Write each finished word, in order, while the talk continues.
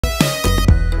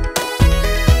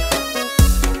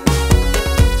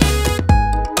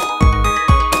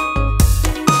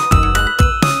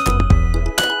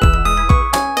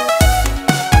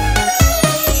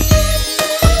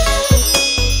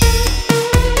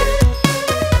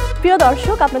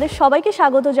দর্শক, আপনাদের সবাইকে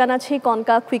স্বাগত জানাচ্ছি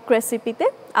কনকা কুইক রেসিপিতে।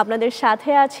 আপনাদের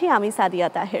সাথে আছি আমি সাদিয়া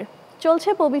তাহের। চলছে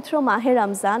পবিত্র মাহে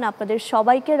রমজান, আপনাদের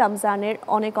সবাইকে রমজানের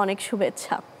অনেক অনেক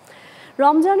শুভেচ্ছা।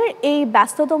 রমজানের এই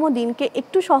ব্যস্ততম দিনকে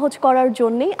একটু সহজ করার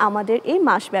জন্যেই আমাদের এই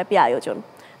মাসব্যাপী আয়োজন।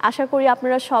 আশা করি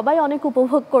আপনারা সবাই অনেক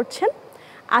উপভোগ করছেন।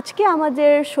 আজকে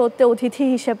আমাদের শোতে অতিথি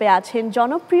হিসেবে আছেন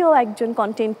জনপ্রিয় একজন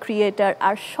কন্টেন্ট ক্রিয়েটার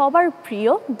আর সবার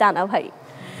প্রিয় ডানা ভাই।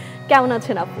 কেমন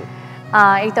আছেন আপু?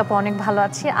 এই তো অনেক ভালো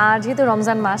আছি। আর যেহেতু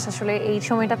রমজান মাস, আসলে এই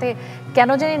সময়টাতে কেন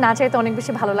জানি না চাইতে অনেক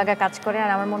বেশি ভালো লাগা কাজ করে। আর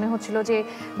আমার মনে হচ্ছিল যে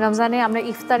রমজানে আমরা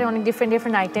ইফতারে অনেক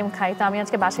ডিফারেন্ট আইটেম খাই, তো আমি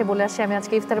আজকে বাসায় বলে আসছি আমি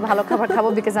আজকে ইফতারে ভালো খাবার খাবো,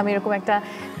 বিকজ আমি এরকম একটা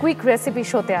কুইক রেসিপি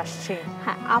শোতে আসছি।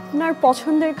 হ্যাঁ, আপনার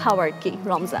পছন্দের খাবার কি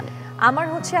রমজানে? আমার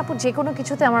হচ্ছে আপু যে কোনো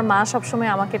কিছুতে, আমার মা সবসময়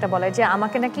আমাকে এটা বলে যে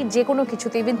আমাকে নাকি যে কোনো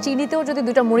কিছুতে, ইভেন চিনিতেও যদি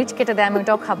 2টা মরিচ কেটে দেয় আমি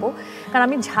ওটাও খাবো, কারণ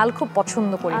আমি ঝাল খুব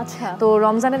পছন্দ করি। তো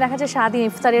রমজানে দেখা যায় সারাদিন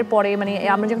ইফতারের পরে, মানে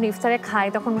আমরা যখন ইফতারে খাই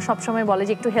তখন সবসময় বলে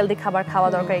যে একটু হেলদি খাবার খাওয়া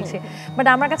দরকার এসে, বাট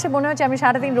আমার কাছে মনে হচ্ছে আমি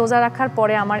সারাদিন রোজা রাখার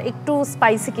পরে আমার একটু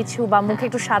স্পাইসি কিছু বা মুখে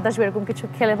একটু স্বাদ আসবে এরকম কিছু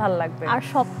খেলে ভালো লাগবে। আর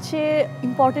সবচেয়ে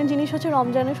ইম্পর্টেন্ট জিনিস হচ্ছে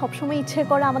রমজানে সবসময় ইচ্ছে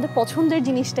করে আমাদের পছন্দের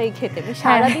জিনিসটাই খেতে।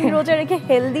 সারাদিন রোজা রেখে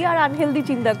হেলদি আর আনহেলদি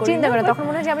চিন্তা করি, তখন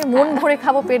মনে হয় যে আমি মন ভরে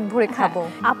খাবো, পেট ভরে খাবো।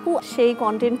 আপু, সেই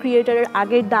কন্টেন্ট ক্রিয়েটারের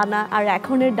আগের ডানা আর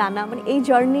এখনের ডানা, মানে এই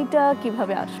জার্নিটা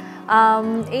কিভাবে আসে?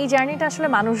 এই জার্নিটা আসলে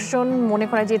মানুষজন মনে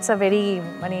করে যে ইটস আ ভেরি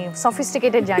মানে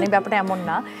সফিস্টিকেটেড জার্নি, ব্যাপারটা এমন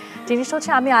না। জিনিসটা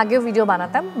হচ্ছে আমি আগেও ভিডিও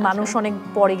বানাতাম, মানুষ অনেক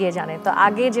পরে গিয়ে জানে। তো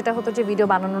আগে যেটা হতো যে ভিডিও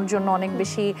বানানোর জন্য অনেক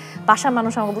বেশি পাশার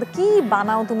মানুষ আমাকে বলতো কি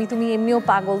বানাও তুমি, তুমি এমনিও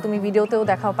পাগল, তুমি ভিডিওতেও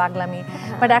দেখাও পাগলামি।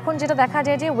 বাট এখন যেটা দেখা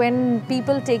যায় যে when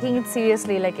people taking it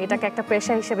seriously, like এটাকে একটা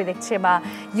পেশা হিসেবে দেখছে বা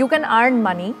ইউ ক্যান আর্ন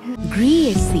মানি।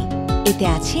 গ্রিএসি এতে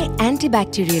আছে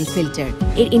অ্যান্টিব্যাকটেরিয়াল ফিল্টার।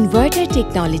 এর ইনভার্টার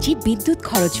টেকনোলজি বিদ্যুৎ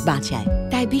খরচ বাঁচায়,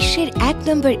 তাই বিশ্বের 1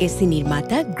 নম্বর এসি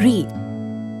নির্মাতা গ্রি।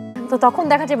 তো তখন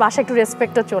দেখা যায় বাসায় একটু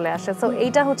রেসপেক্টও চলে আসে। সো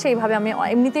এইটা হচ্ছে এইভাবে আমি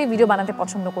এমনিতেই ভিডিও বানাতে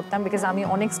পছন্দ করতাম, বিকজ আমি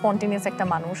অনেক স্পন্টেনিয়াস একটা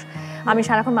মানুষ। আমি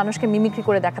সারাক্ষণ মানুষকে মিমিক্রি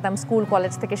করে দেখাতাম, স্কুল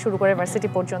কলেজ থেকে শুরু করে ভার্সিটি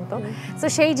পর্যন্ত। সো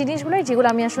সেই জিনিসগুলোই যেগুলো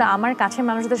আমি আসলে আমার কাছের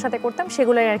মানুষদের সাথে করতাম,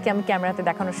 সেগুলোই আর কি আমি ক্যামেরাতে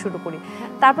দেখানো শুরু করি।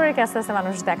 তারপরে আস্তে আস্তে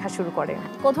মানুষ দেখা শুরু করে।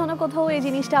 কোথাও না কোথাও এই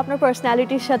জিনিসটা আপনার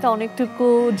পার্সোনালিটির সাথে অনেকটুকু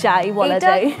যাই বলা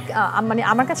যায়। মানে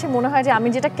আমার কাছে মনে হয় যে আমি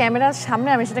যেটা ক্যামেরার সামনে,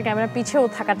 আমি সেটা ক্যামেরার পিছেও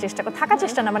থাকার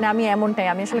চেষ্টা না, মানে আমি এমনটাই,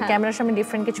 আমি আসলে ক্যামেরার সামনে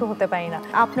ডিফারেন্ট কিছু হতে পারি না।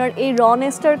 আপনার এই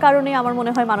রনেস্টার কারণে আমার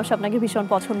মনে হয় মানুষ আপনাকে ভীষণ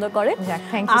পছন্দ করে।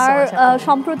 আর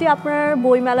সম্প্রতি আপনার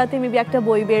বই মেলাতে মেবি একটা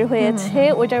বই বের হয়েছে,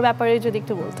 ওইটার ব্যাপারে যদি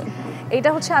একটু বলতেন। এটা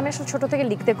হচ্ছে আমি আসলে ছোট থেকে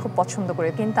লিখতে খুব পছন্দ করি,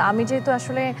 কিন্তু আমি যেহেতু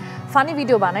আসলে ফানি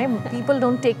ভিডিও বানাই, people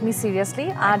don't take me seriously.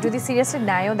 আর যদি সিরিয়াসলি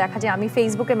নেয়ও, দেখা যায় আমি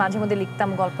ফেসবুকে মাঝে মধ্যে লিখতাম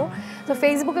গল্প। তো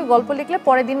ফেসবুকে গল্প লিখলে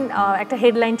পরের দিন একটা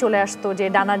হেডলাইন চলে আসতো যে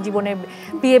ডানার জীবনে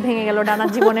বিয়ে ভেঙে গেল,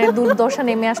 ডানার জীবনে দুর্দশা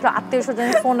নেমে আসলো, আত্মীয়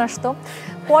স্বজনের ফোন আসতো।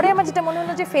 পরে আমার যেটা মনে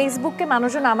হলো যে ফেসবুককে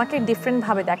মানুষজন আমাকে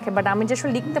ডিফারেন্টভাবে দেখে, বাট আমি যে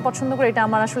আসলে লিখতে পছন্দ করি এটা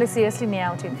আমার আসলে সিরিয়াসলি নেওয়া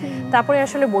উচিত। তারপরে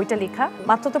আসলে বইটা লেখা,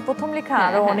 মাত্র তো প্রথম লেখা,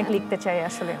 আরও অনেক লিখতে চাই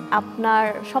আসলে। আপনার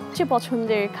সবচেয়ে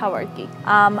পছন্দের খাবার কি?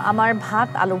 আমার ভাত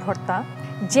আলু ভর্তা,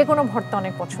 যে কোনো ভর্তা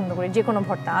অনেক পছন্দ করি, যে কোনো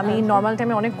ভর্তা। আমি নর্মাল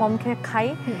টাইমে অনেক কম খেয়ে খাই,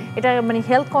 এটা মানে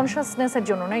হেলথ কনসিয়াসনেসের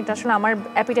জন্য না, এটা আসলে আমার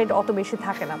অ্যাপিটাইট অত বেশি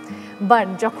থাকে না, বাট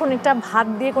যখন এটা ভাত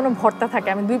দিয়ে কোনো ভর্তা থাকে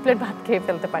আমি 2 প্লেট ভাত খেয়ে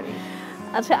ফেলতে পারি।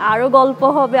 আচ্ছা, আরও গল্প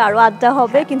হবে, আরও আড্ডা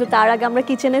হবে, কিন্তু তার আগে আমরা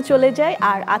কিচেনে চলে যাই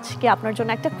আর আজকে আপনার জন্য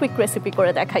একটা কুইক রেসিপি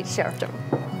করে দেখাই। শেয়ার করুন।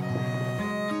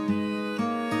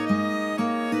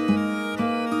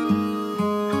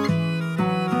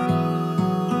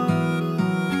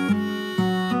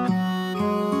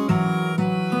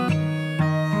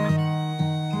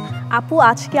 আপু,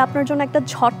 আজকে আপনার জন্য একটা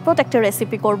ঝটপট একটা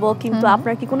রেসিপি করব, কিন্তু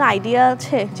আপনার কি কোনো আইডিয়া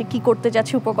আছে যে কি করতে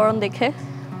যাচ্ছি উপকরণ দেখে?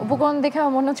 উপকরণ দেখে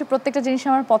আমার মনে হচ্ছে প্রত্যেকটা জিনিস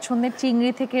আমার পছন্দের,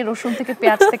 চিংড়ি থেকে রসুন থেকে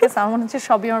পেঁয়াজ থেকে, আমার মনে হচ্ছে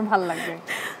সবই আমার ভালো লাগবে।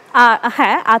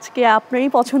 হ্যাঁ, আজকে আপনারই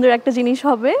পছন্দের একটা জিনিস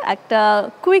হবে, একটা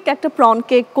কুইক একটা প্রন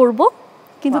কেক করব,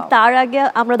 কিন্তু তার আগে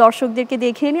আমরা দর্শকদেরকে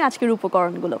দেখিয়ে নিই আজকের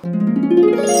উপকরণগুলো।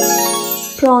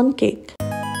 প্রন কেক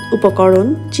উপকরণ: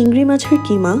 চিংড়ি মাছের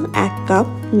কিমা 1 কাপ,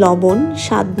 লবণ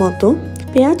স্বাদ মতো,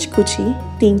 পেঁয়াজ কুচি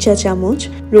 3 চা চামচ,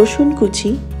 রসুন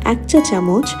কুচি 1 চা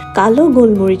চামচ, কালো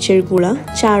গোলমরিচের গুঁড়া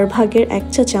 4 ভাগের 1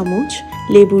 চা চামচ,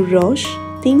 লেবুর রস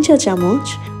 3 চা চামচ,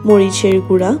 মরিচের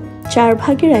গুঁড়া 4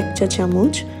 ভাগের 1 চা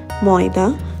চামচ, ময়দা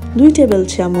 2 টেবিল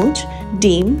চামচ,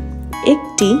 ডিম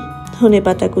 1টি,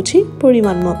 ধনেপাতা কুচি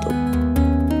পরিমাণ মতো।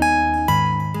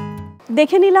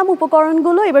 দেখে নিলাম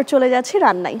উপকরণগুলো, এবার চলে যাচ্ছি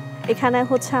রান্নায়। এখানে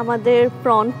হচ্ছে আমাদের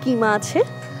প্রন কিমা আছে।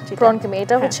 প্রন কিমা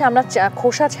এটা হচ্ছে আমরা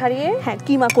খোসা ছাড়িয়ে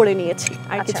কিমা করে নিয়েছি,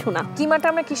 আর কিছু না। কিমাটা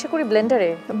আমরা কিসে করি?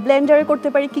 ব্লেন্ডারে করতে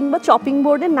পারি, কিংবা চপিং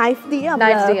বোর্ডে নাইফ দিয়ে আমরা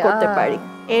করতে পারি।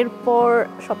 এরপর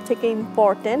সবথেকে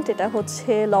ইম্পর্টেন্ট এটা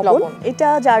হচ্ছে লবণ। এটা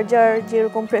যার যার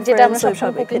যেরকম প্রেফারেন্স, যেটা আমরা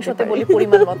সবসময় কুকিং শোতে বলি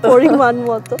পরিমাণ মতো। পরিমাণ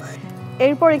মতো।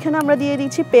 এরপর এখানে আমরা দিয়ে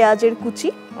দিচ্ছি পেঁয়াজের কুচি।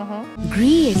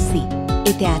 গ্রি-এসি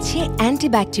এতে আছে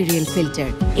অ্যান্টিব্যাকটেরিয়াল ফিল্টার।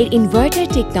 এর ইনভার্টার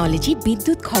টেকনোলজি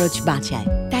বিদ্যুৎ খরচ বাঁচায়,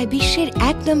 তাই বিশ্বের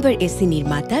 1 নম্বর এসি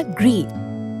নির্মাতা গ্রি।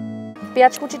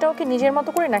 পেঁয়াজ কুচিটাও কি নিজের মতো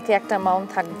করে নাকি একটা অ্যামাউন্ট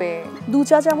থাকবে? 2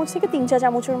 চা চামচ থেকে 3 চা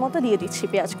চামচের মতো দিয়ে দিচ্ছি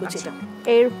পেঁয়াজ কুচিটা।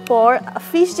 এরপর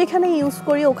ফিশ যেখানে ইউজ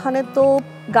করি ওখানে তো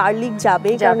গার্লিক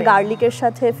যাবে, কারণ গার্লিকের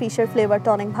সাথে ফিশের ফ্লেভারটা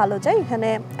অনেক ভালো যায়। এখানে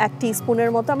 1 টিস্পুনের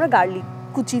মতো আমরা গার্লিক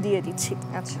কুচি দিয়ে দিচ্ছি।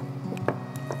 আচ্ছা,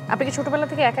 আপনি কি ছোটবেলা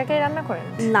থেকে একা একাই রান্না করেন?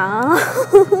 না,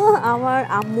 আমার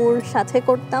আম্মুর সাথে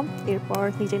করতাম, এরপর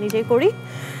নিজে নিজে করি।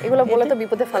 এগুলো বলে তো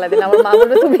বিপদে ফেলা দিন, আমার মা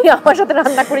বলবে তুমি আমার সাথে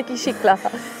রান্না করে কি শিখলা।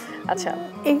 আচ্ছা,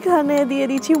 এখানে দিয়ে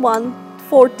দিচ্ছি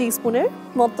 1/4 টিস্পুনের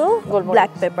মতো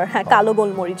ব্ল্যাক পেপার, হ্যাঁ কালো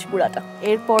গোলমরিচ গুঁড়াটা।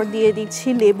 এরপর দিয়ে দিচ্ছি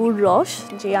লেবুর রস,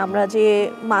 যে আমরা যে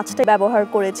মাছটা ব্যবহার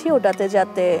করেছি ওটাতে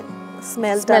যাতে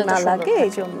স্মেলটা না লাগে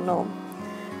এই জন্য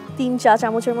 3 চা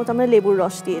চামচের মতো আমরা লেবুর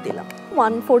রস দিয়ে দিলাম।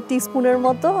 1/4 টিস্পুনের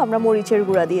মতো আমরা মরিচের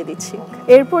গুঁড়া দিয়ে দিচ্ছি।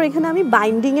 এরপর এখানে আমি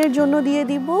বাইন্ডিং এর জন্য দিয়ে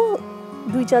দিব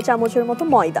 2 চা চামচের মতো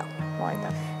ময়দা।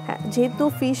 হ্যাঁ, যেহেতু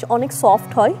ফিশ অনেক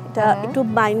সফট হয়, এটা একটু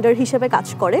বাইন্ডার হিসেবে কাজ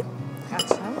করে।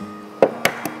 আচ্ছা,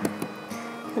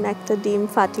 এখানে একটা ডিম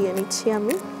ফাটিয়ে নিচ্ছি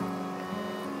আমি।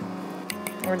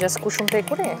 জাস্ট কুসুমটাই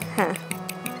করে, হ্যাঁ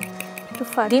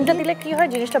ডিমটা দিলে কি হয়,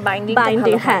 জিনিসটা বাইন্ডিং,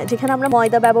 হ্যাঁ যেখানে আমরা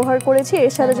ময়দা ব্যবহার করেছি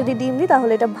এর সাথে যদি ডিম দিই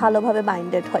তাহলে এটা ভালোভাবে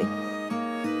বাইন্ডেড হয়।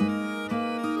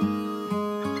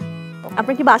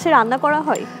 আপনার কি বাসায় রান্না করা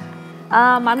হয়?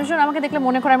 মানুষজন আমাকে দেখলে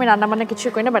মনে করে আমি রান্না বান্না কিছু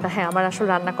করি না, বাট হ্যাঁ আমার আসলে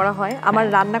রান্না করা হয়। আমার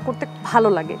রান্না করতে ভালো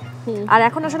লাগে। আর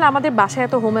এখন আসলে আমাদের বাসায়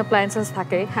এত হোম অ্যাপ্লায়েন্সেস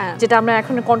থাকে, যেটা আমরা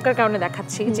এখন কনকার কারণে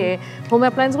দেখাচ্ছি যে হোম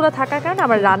অ্যাপ্লায়েন্সগুলো থাকার কারণে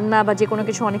আমার রান্না বা যে কোনো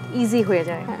কিছু অনেক ইজি হয়ে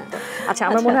যায়। আচ্ছা,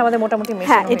 আমার মনে হয় আমাদের মোটামুটি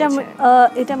হ্যাঁ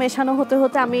এটা মেশানো হতে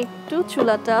হতে আমি একটু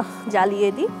চুলাটা জ্বালিয়ে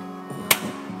দিই।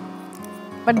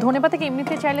 বাট ধনেপাতা কি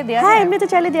এমনিতে চাইলে দেয়া যায়? হ্যাঁ, এমনিতে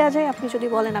চাইলে দেয়া যায়, আপনি যদি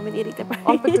বলেন আমি দিয়ে দিতে পারি।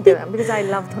 অল্প একটু দেবেন, বিকজ আই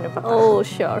লাভ ধনেপাতা। ও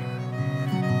শিওর।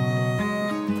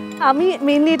 আমি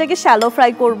মেইনলি এটাকে শ্যালো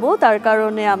ফ্রাই করব, তার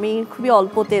কারণে আমি খুবই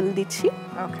অল্প তেল দিচ্ছি।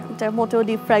 এটা মোটেও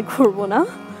ডিপ ফ্রাই করব না।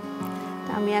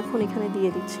 আমি এখন এখানে দিয়ে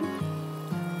দিচ্ছি।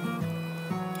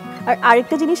 আর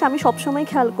আরেকটা জিনিস আমি সবসময়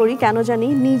খেয়াল করি, কেন জানি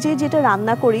নিজে যেটা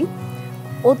রান্না করি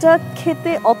ওটা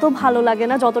খেতে অত ভালো লাগে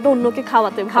না যতটা অন্যকে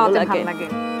খাওয়াতে ভালো লাগে।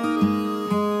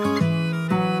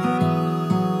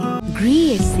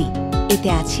 গ্রি-এসি এতে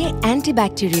আছে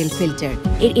অ্যান্টিব্যাকটেরিয়াল ফিল্টার।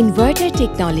 এর ইনভার্টার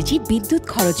টেকনোলজি বিদ্যুৎ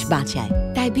খরচ বাঁচায়,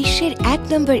 তাই বিশ্বের 1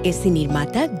 নম্বর এসি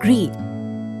নির্মাতা গ্রি।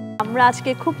 আমরা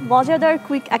আজকে খুব মজাদার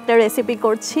কুইক একটা রেসিপি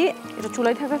করছি। এটা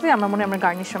চুলায় থাকাতে আমার মনে হয় আমরা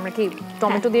গার্নিশ, আমরা কি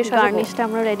টমেটো দিয়ে গার্নিশটা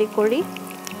আমরা রেডি করি।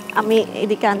 আমি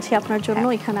এদিকে আনছি আপনার জন্য,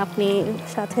 এখানে আপনি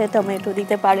সাথে টমেটো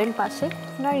দিতে পারেন, পাশে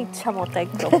আপনার ইচ্ছা মতো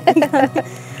একদম।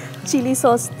 চিলি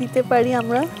সস দিতে পারি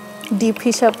আমরা ডিপ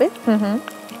হিসাবে।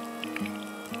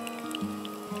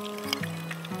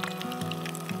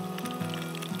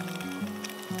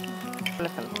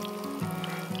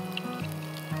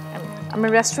 আমার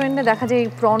রেস্টুরেন্টে দেখা যায়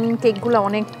প্রন কেকগুলো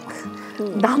অনেক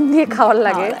দাম দিয়ে খাওয়ার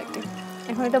লাগে।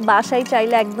 এখন এটা বাসায়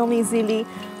চাইলে একদম ইজিলি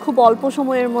খুব অল্প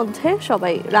সময়ের মধ্যে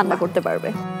সবাই রান্না করতে পারবে।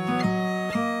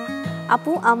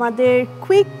 আপু, আমাদের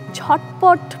কুইক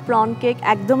ঝটপট প্রন কেক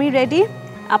একদমই রেডি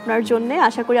আপনার জন্য।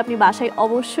 আশা করি আপনি বাসায়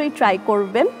অবশ্যই ট্রাই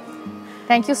করবেন।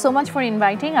 Thank you so much for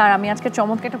inviting. আর আমি আজকে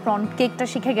চমৎকার একটা প্রন কেকটা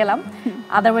শিখে গেলাম।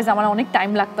 আদারওয়াইজ আমার অনেক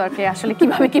টাইম লাগতো আর কি আসলে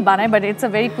কিভাবে কি বানায়, but it's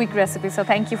a very quick recipe. So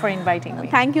thank you for inviting me.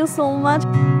 Thank you so much.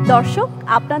 দর্শক,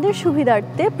 আপনাদের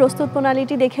সুবিধার্থে প্রস্তুত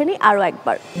প্রণালীটি দেখে নিই আরও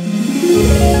একবার।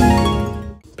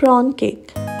 Prawn cake.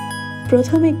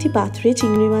 প্রথমে একটি পাত্রে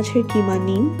চিংড়ি মাছের কিমা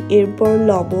নিন, এরপর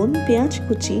লবণ, পেঁয়াজ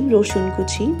কুচি, রসুন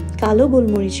কুচি, কালো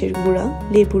গোলমরিচের গুঁড়া,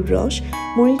 লেবুর রস,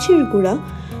 মরিচের গুঁড়া,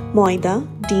 ময়দা,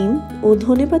 ডিম ও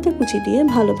ধনেপাতা কুচি দিয়ে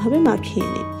ভালোভাবে মাখিয়ে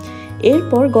নিন।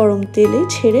 এরপর গরম তেলে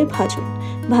ছেড়ে ভাজুন।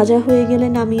 ভাজা হয়ে গেলে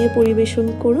নামিয়ে পরিবেশন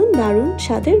করুন দারুণ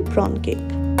স্বাদের prawn cake.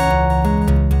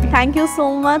 Thank you so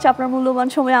much আপনার মূল্যবান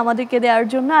সময় আমাদেরকে দেওয়ার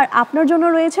জন্য। আর আপনার জন্য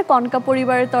রয়েছে কনকা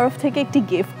পরিবারের তরফ থেকে একটি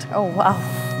গিফট। ও ওয়াও,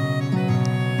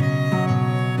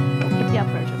 এটি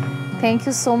আপনার জন্য। Thank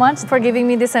you so much for giving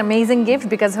me this amazing gift,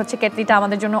 because হচ্ছে কেটলিটা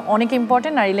আমাদের জন্য অনেক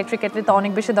ইম্পর্টেন্ট আর ইলেকট্রিক কেটলি তো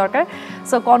অনেক বেশি দরকার।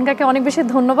 সো কনকাকে অনেক বেশি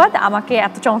ধন্যবাদ আমাকে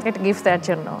এত চমৎকার একটা গিফট দেওয়ার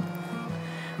জন্য।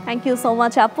 থ্যাংক ইউ সো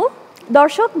মাচ আপু।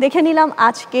 দর্শক, দেখে নিলাম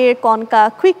আজকের কনকা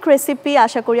কুইক রেসিপি।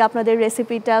 আশা করি আপনাদের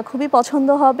রেসিপিটা খুবই পছন্দ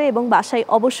হবে এবং বাসায়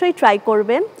অবশ্যই ট্রাই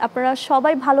করবেন। আপনারা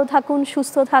সবাই ভালো থাকুন,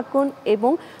 সুস্থ থাকুন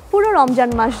এবং পুরো রমজান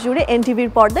মাস জুড়ে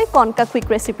এনটিভির পর্দায় কনকা কুইক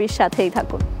রেসিপির সাথেই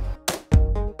থাকুন।